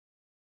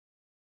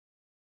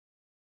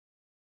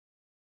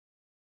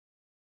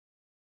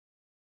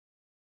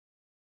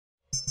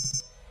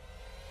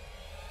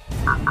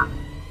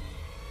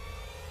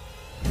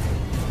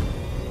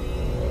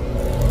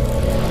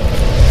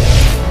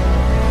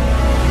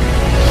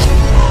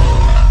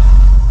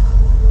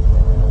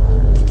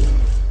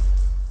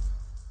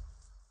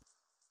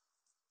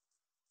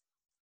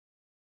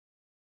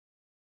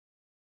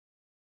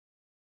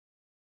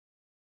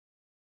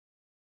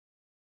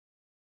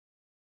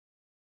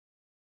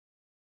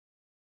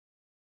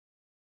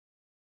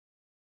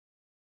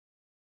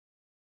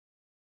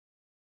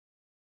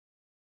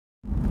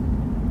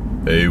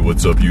Hey,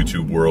 what's up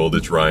YouTube world?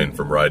 It's Ryan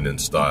from Riding in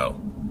Style.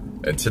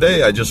 And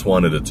today I just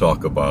wanted to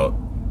talk about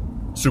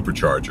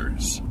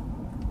superchargers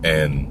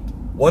and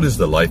what is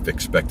the life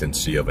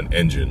expectancy of an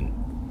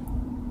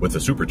engine with a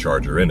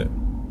supercharger in it.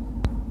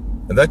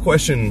 And that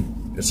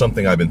question is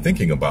something I've been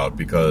thinking about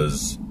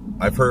because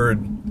I've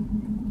heard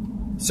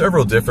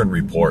several different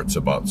reports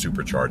about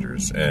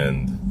superchargers,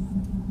 and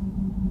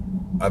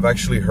I've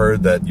actually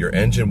heard that your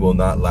engine will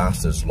not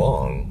last as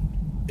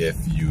long if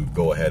you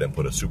go ahead and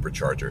put a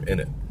supercharger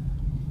in it.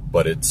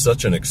 But it's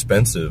such an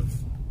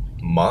expensive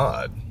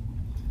mod.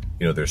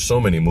 You know, there's so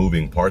many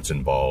moving parts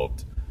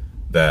involved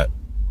that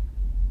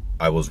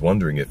I was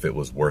wondering if it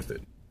was worth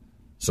it.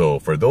 So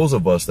for those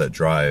of us that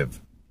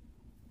drive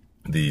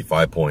the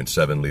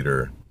 5.7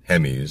 liter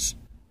Hemis,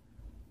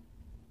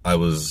 I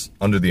was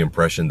under the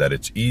impression that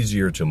it's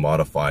easier to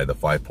modify the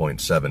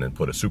 5.7 and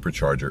put a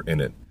supercharger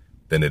in it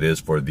than it is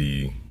for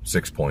the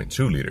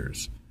 6.2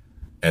 liters.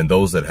 And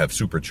those that have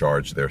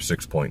supercharged their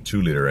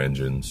 6.2 liter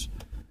engines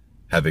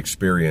have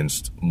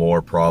experienced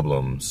more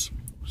problems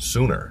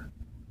sooner.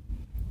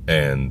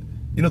 And,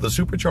 you know, the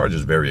supercharge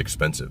is very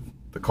expensive.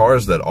 The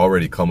cars that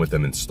already come with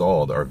them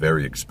installed are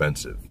very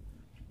expensive.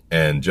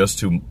 And just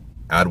to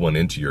add one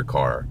into your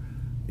car,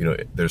 you know,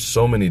 there's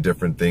so many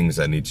different things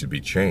that need to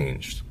be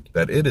changed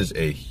that it is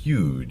a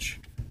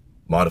huge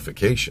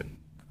modification.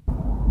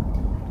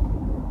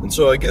 And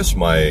so I guess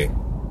my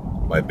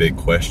big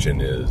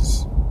question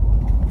is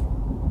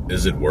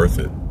it worth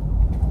it?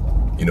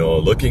 You know,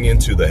 looking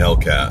into the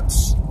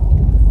Hellcats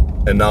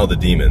and now the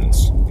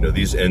Demons, you know,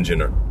 these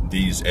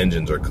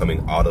engines are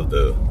coming out of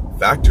the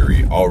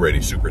factory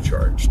already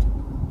supercharged.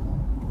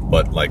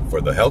 But like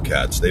for the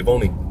Hellcats, they've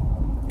only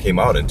came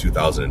out in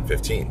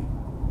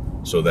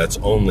 2015. So that's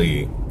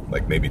only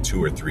like maybe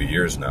 2 or 3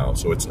 years now.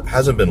 So it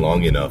hasn't been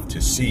long enough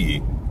to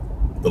see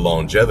the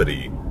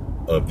longevity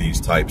of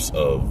these types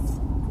of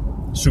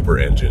super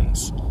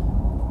engines.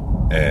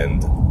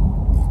 And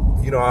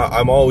you know,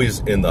 I'm always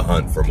in the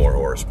hunt for more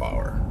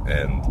horsepower.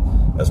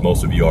 And as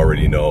most of you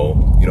already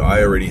know, you know,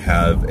 I already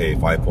have a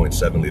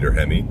 5.7 liter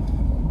Hemi,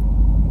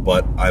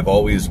 but I've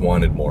always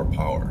wanted more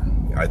power.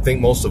 I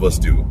think most of us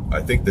do.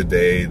 I think the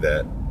day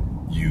that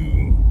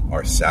you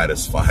are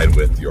satisfied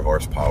with your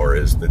horsepower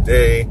is the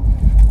day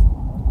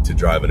to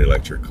drive an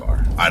electric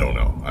car. I don't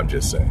know, I'm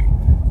just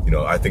saying. You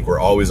know, I think we're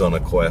always on a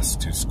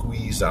quest to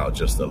squeeze out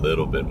just a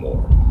little bit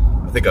more.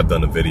 I think I've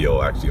done a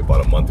video actually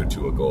about a month or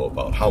two ago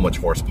about how much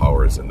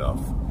horsepower is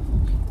enough.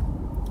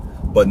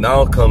 But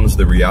now comes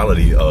the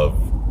reality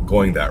of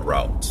going that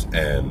route.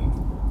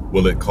 And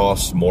will it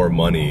cost more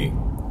money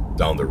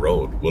down the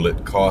road? Will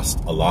it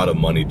cost a lot of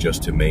money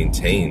just to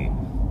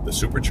maintain the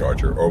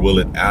supercharger? Or will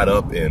it add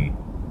up in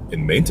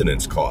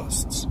maintenance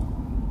costs?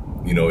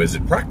 You know, is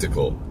it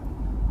practical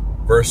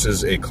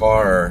versus a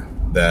car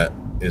that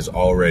is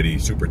already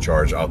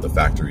supercharged out the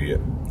factory?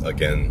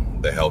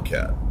 Again, the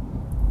Hellcat.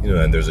 You know,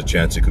 and there's a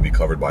chance it could be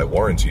covered by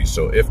warranty.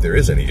 So if there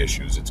is any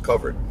issues, it's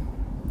covered.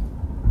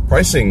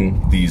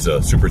 Pricing these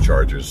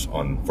superchargers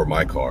for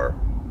my car,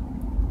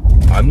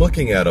 I'm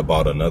looking at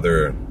about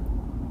another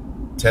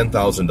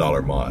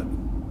 $10,000 mod.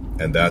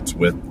 And that's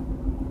with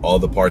all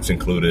the parts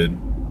included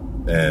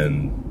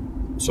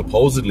and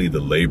supposedly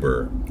the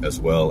labor as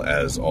well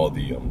as all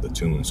the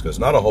tunes. Because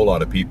not a whole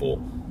lot of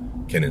people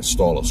can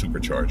install a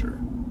supercharger.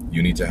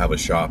 You need to have a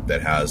shop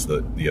that has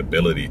the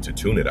ability to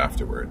tune it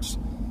afterwards.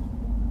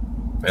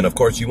 And of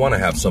course, you want to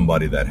have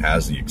somebody that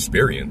has the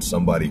experience,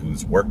 somebody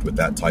who's worked with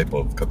that type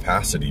of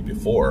capacity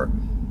before,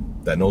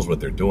 that knows what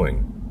they're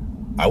doing.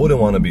 I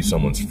wouldn't want to be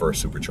someone's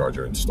first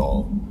supercharger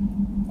install.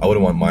 I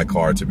wouldn't want my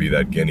car to be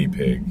that guinea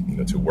pig, you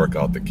know, to work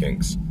out the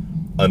kinks,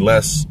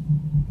 unless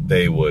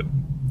they would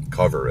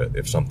cover it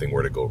if something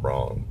were to go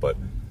wrong. But,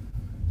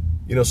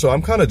 you know, so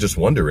I'm kind of just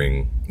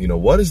wondering, you know,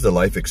 what is the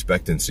life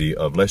expectancy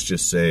of, let's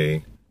just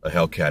say, a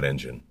Hellcat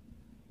engine?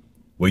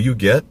 Will you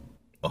get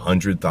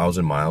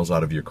 100,000 miles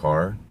out of your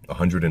car,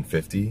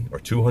 150 or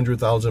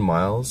 200,000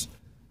 miles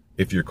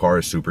if your car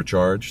is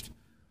supercharged?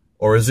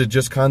 Or is it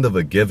just kind of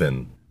a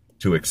given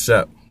to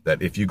accept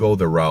that if you go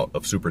the route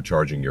of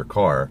supercharging your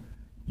car,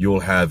 you'll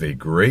have a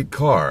great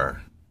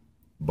car,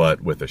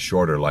 but with a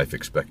shorter life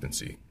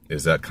expectancy?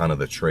 Is that kind of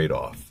the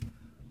trade-off?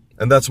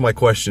 And that's my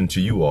question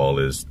to you all,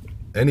 is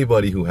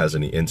anybody who has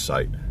any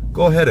insight,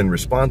 go ahead and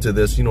respond to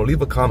this. You know,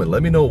 leave a comment.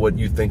 Let me know what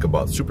you think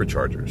about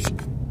superchargers.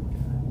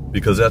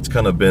 Because that's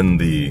kind of been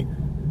the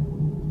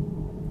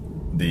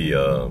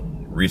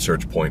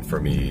research point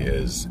for me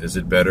is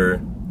it better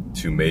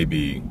to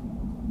maybe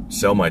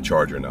sell my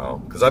charger now?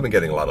 Because I've been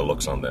getting a lot of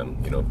looks on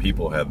them. You know,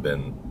 people have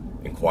been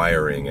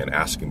inquiring and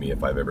asking me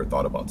if I've ever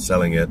thought about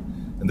selling it.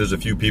 And there's a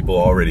few people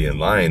already in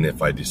line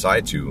if I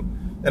decide to.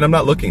 And I'm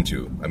not looking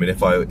to. I mean,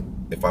 if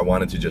I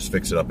wanted to just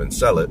fix it up and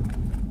sell it,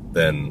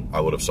 then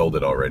I would have sold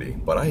it already.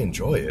 But I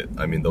enjoy it.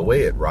 I mean, the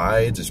way it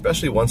rides,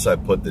 especially once I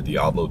put the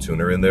Diablo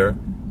tuner in there,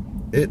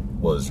 it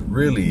was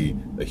really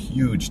a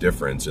huge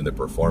difference in the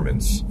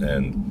performance,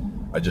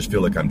 and I just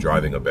feel like I'm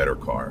driving a better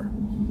car.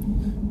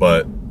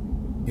 But,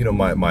 you know,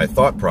 my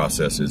thought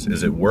process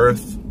is it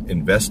worth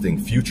investing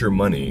future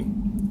money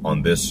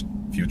on this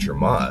future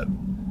mod,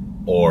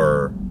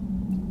 or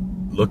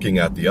looking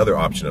at the other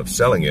option of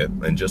selling it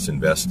and just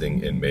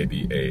investing in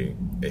maybe a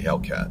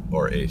Hellcat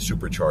or a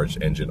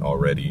supercharged engine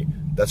already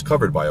that's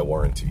covered by a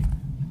warranty.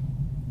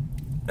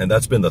 And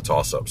that's been the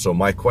toss-up. So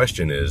my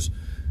question is,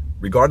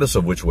 regardless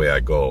of which way I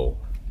go,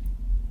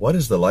 what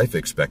is the life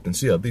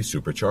expectancy of these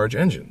supercharged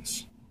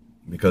engines?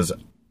 Because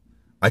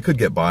I could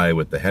get by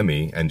with the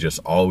Hemi and just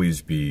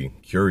always be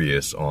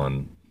curious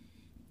on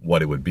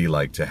what it would be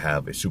like to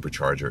have a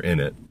supercharger in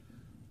it.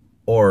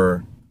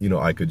 Or, you know,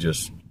 I could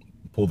just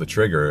pull the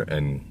trigger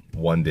and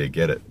one day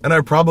get it. And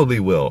I probably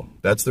will.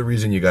 That's the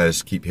reason you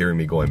guys keep hearing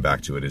me going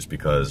back to it, is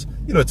because,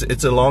 you know,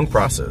 it's a long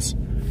process.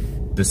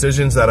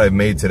 Decisions that I've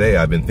made today,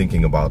 I've been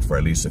thinking about for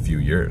at least a few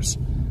years.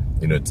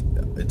 You know,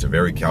 it's a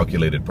very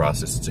calculated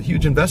process. It's a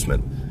huge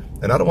investment.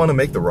 And I don't want to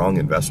make the wrong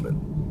investment.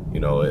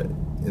 You know,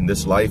 in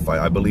this life,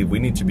 I believe we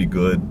need to be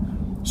good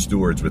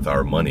stewards with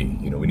our money.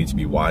 You know, we need to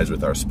be wise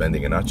with our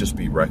spending and not just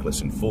be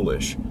reckless and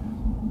foolish.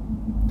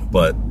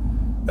 But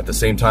at the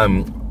same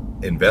time,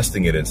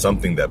 investing it in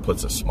something that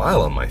puts a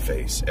smile on my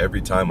face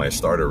every time I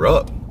start her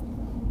up.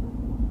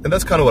 And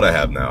that's kind of what I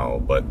have now.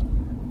 But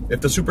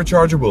if the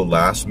supercharger will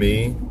last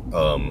me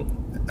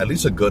at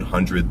least a good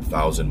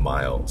 100,000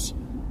 miles,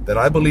 then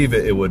I believe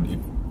it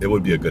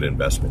would be a good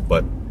investment.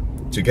 But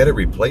to get it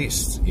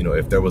replaced, you know,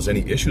 if there was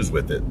any issues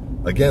with it,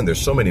 again,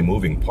 there's so many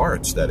moving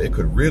parts that it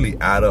could really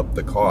add up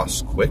the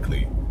costs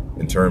quickly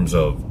in terms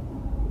of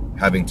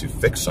having to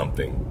fix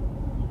something.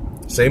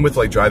 Same with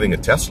like driving a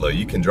Tesla.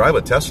 You can drive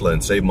a Tesla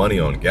and save money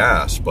on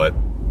gas, but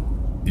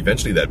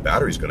eventually that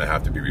battery is going to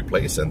have to be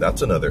replaced, and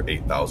that's another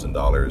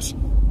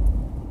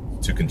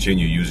 $8,000 to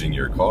continue using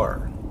your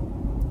car.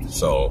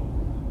 So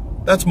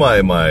that's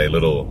my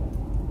little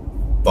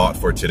thought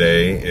for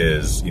today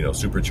is, you know,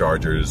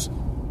 superchargers,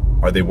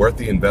 are they worth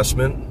the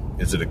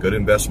investment? Is it a good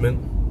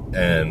investment?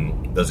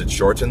 And does it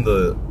shorten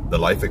the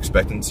life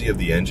expectancy of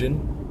the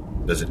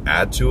engine? Does it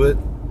add to it?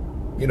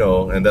 You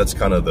know, and that's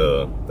kind of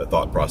the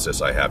thought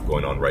process I have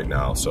going on right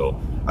now. So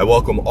I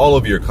welcome all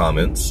of your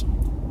comments.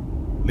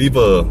 Leave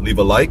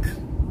a like.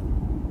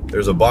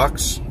 There's a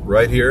box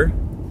right here.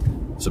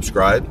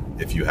 Subscribe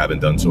if you haven't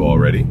done so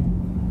already.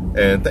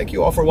 And thank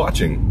you all for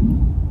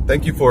watching.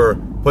 Thank you for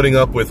putting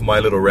up with my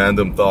little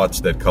random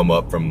thoughts that come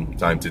up from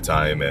time to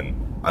time. And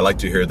I like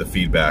to hear the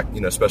feedback, you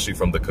know, especially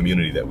from the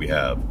community that we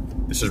have.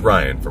 This is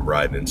Ryan from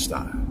Riding in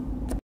Style.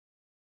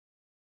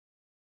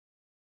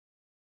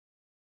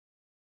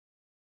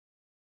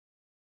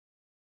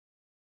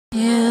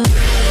 Yeah.